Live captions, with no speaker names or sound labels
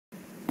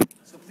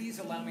please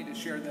allow me to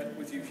share that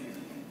with you here.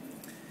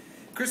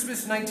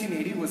 Christmas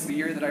 1980 was the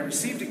year that I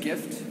received a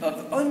gift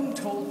of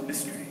untold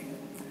mystery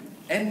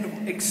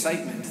and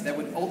excitement that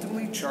would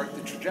ultimately chart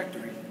the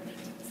trajectory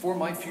for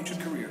my future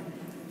career,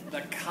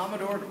 the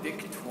Commodore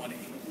VIC-20.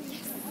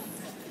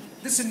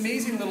 This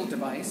amazing little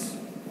device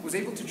was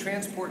able to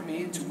transport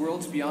me to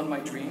worlds beyond my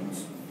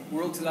dreams,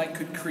 worlds that I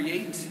could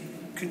create,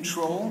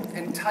 control,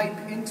 and type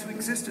into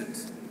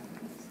existence.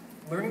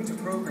 Learning to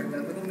program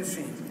that little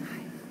machine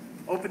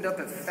opened up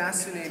a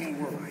fascinating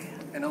world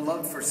and a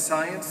love for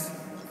science,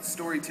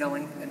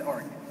 storytelling, and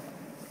art.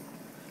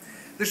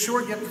 The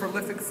short yet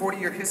prolific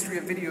 40-year history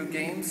of video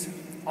games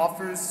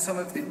offers some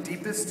of the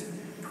deepest,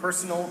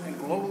 personal, and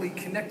globally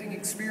connecting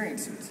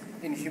experiences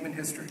in human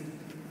history.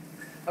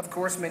 Of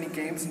course, many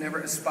games never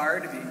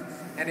aspire to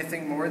be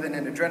anything more than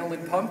an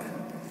adrenaline pump,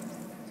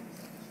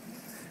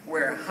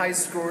 where high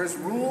scores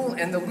rule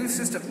and the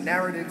loosest of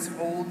narratives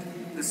hold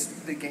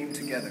the game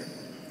together.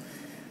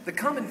 The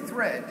common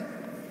thread,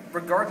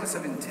 regardless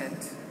of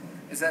intent,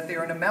 is that they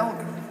are an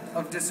amalgam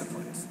of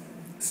disciplines: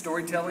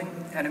 storytelling,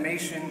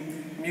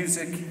 animation,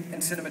 music,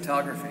 and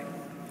cinematography,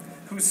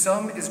 whose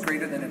sum is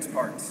greater than its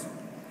parts.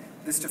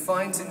 This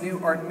defines a new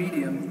art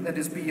medium that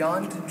is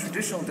beyond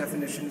traditional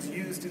definitions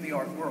used in the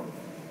art world.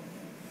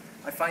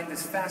 I find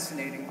this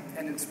fascinating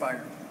and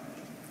inspiring.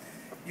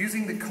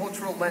 Using the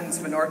cultural lens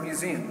of an art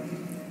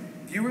museum,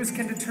 viewers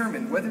can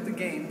determine whether the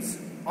games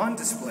on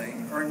display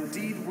are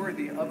indeed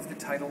worthy of the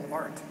title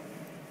art.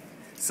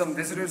 Some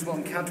visitors will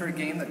encounter a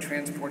game that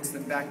transports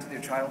them back to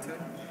their childhood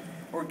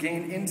or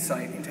gain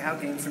insight into how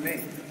games are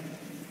made.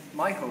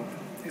 My hope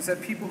is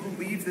that people who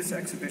leave this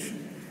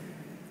exhibition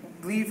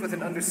leave with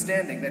an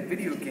understanding that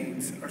video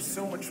games are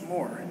so much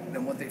more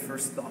than what they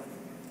first thought.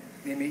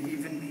 They may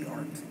even be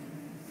art.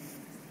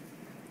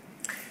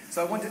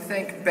 So I want to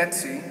thank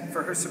Betsy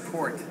for her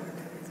support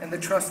and the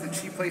trust that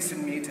she placed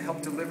in me to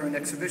help deliver an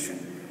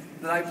exhibition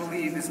that I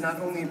believe is not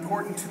only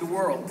important to the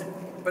world,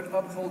 but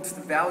upholds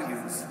the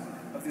values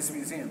of this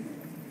museum.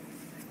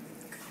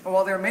 And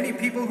while there are many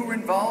people who were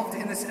involved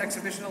in this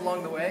exhibition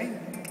along the way,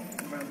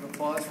 a round of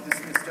applause for the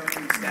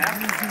Smithsonian staff.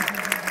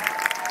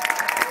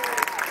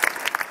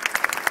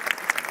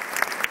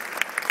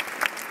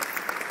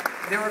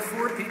 There are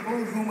 4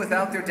 people whom,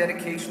 without their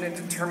dedication and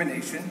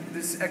determination,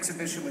 this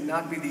exhibition would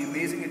not be the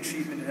amazing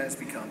achievement it has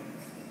become.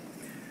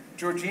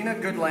 Georgina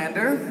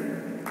Goodlander,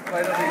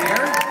 right over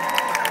here.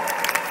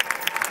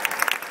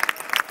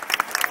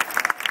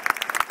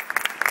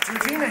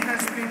 Georgina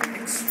has been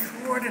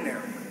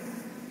extraordinary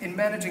in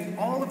managing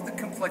all of the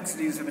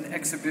complexities of an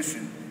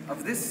exhibition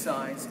of this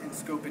size and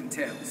scope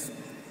entails.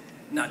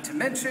 Not to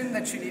mention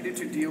that she needed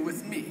to deal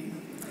with me,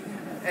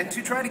 and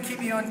to try to keep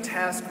me on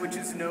task, which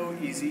is no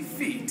easy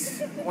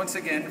feat. Once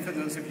again, for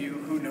those of you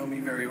who know me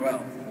very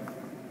well.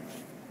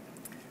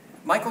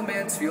 Michael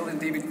Mansfield and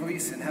David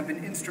Gleason have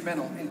been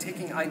instrumental in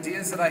taking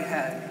ideas that I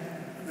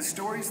had, the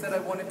stories that I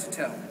wanted to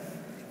tell,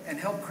 and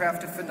help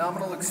craft a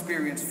phenomenal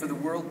experience for the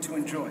world to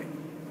enjoy.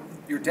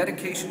 Your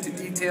dedication to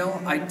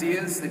detail,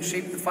 ideas that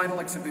shape the final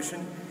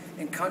exhibition,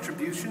 and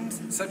contributions,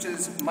 such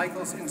as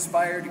Michael's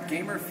inspired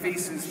Gamer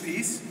Faces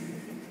piece,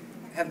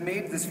 have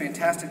made this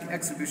fantastic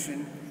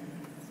exhibition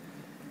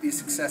the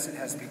success it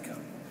has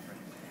become.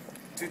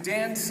 To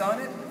Dan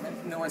Sonnet,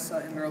 I know I saw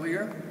him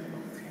earlier,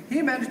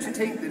 he managed to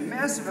take the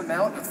massive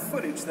amount of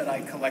footage that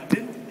I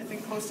collected, I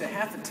think close to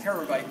half a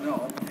terabyte in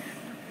all,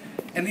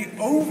 and the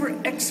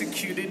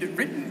over-executed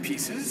written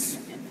pieces.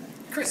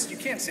 Chris, you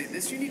can't say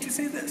this, you need to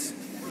say this.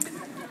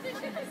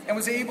 And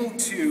was able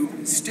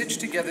to stitch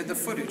together the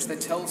footage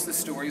that tells the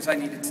stories I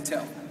needed to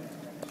tell.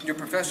 Your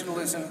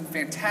professionalism,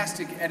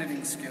 fantastic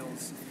editing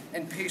skills,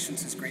 and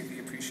patience is greatly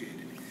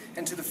appreciated.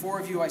 And to the 4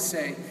 of you I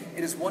say,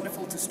 it is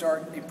wonderful to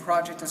start a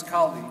project as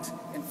colleagues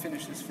and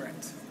finish as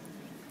friends.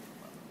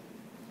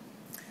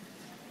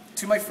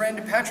 To my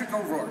friend Patrick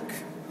O'Rourke,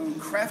 who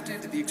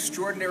crafted the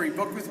extraordinary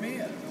book with me,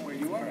 I don't know where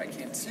you are, I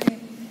can't see,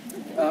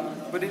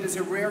 but it is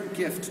a rare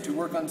gift to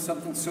work on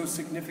something so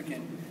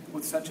significant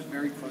with such a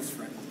very close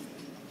friend.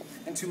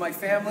 And to my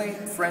family,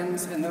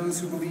 friends, and those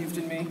who believed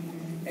in me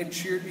and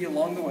cheered me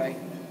along the way,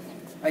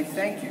 I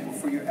thank you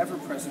for your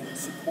ever-present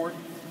support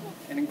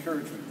and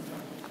encouragement.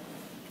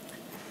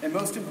 And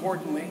most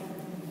importantly,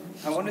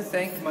 I want to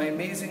thank my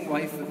amazing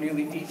wife of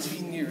nearly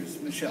 18 years,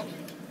 Michelle.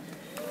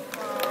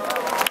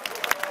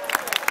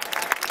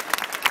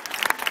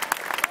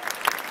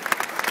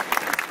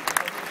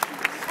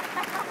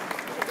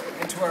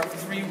 And to our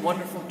 3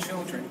 wonderful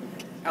children,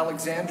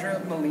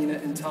 Alexandra, Melina,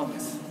 and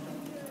Thomas.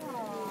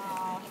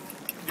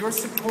 Your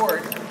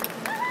support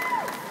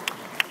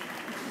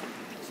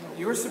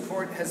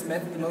has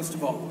meant the most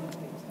of all.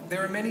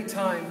 There are many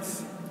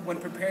times when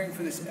preparing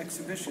for this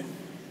exhibition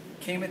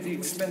came at the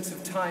expense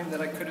of time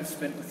that I could have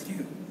spent with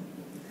you.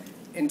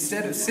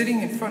 Instead of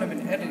sitting in front of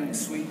an editing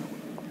suite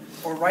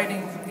or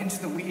writing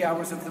into the wee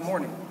hours of the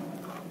morning,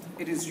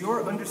 it is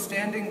your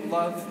understanding,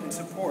 love, and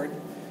support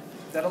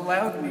that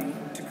allowed me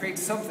to create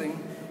something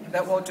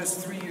that, while just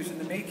 3 years in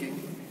the making,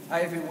 I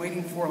have been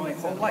waiting for my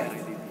whole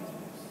life.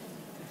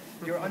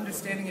 Your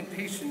understanding and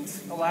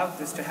patience allowed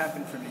this to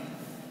happen for me,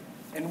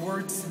 and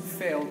words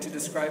fail to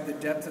describe the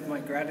depth of my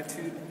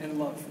gratitude and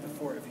love for the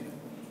four of you.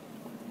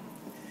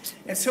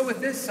 And so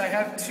with this, I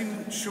have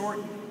two short,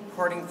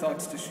 parting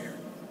thoughts to share.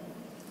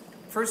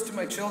 First, to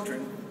my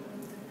children,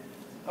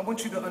 I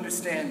want you to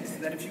understand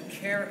that if you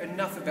care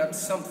enough about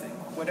something,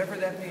 whatever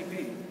that may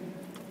be,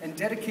 and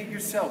dedicate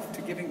yourself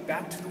to giving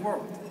back to the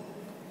world,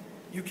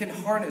 you can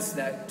harness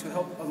that to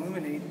help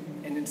illuminate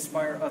and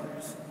inspire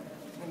others.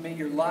 And may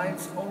your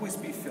lives always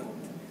be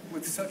filled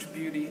with such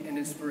beauty and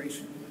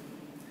inspiration.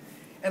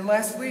 And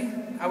lastly,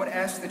 I would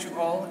ask that you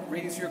all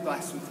raise your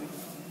glass with me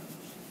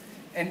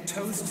and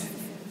toast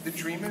the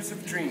dreamers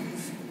of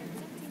dreams,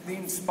 the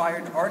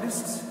inspired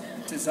artists,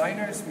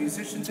 designers,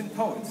 musicians, and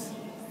poets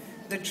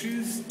that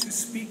choose to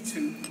speak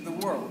to the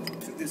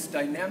world through this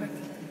dynamic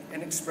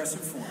and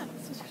expressive form.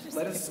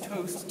 Let us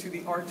toast to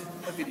the art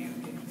of video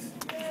games.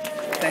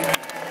 Thank you.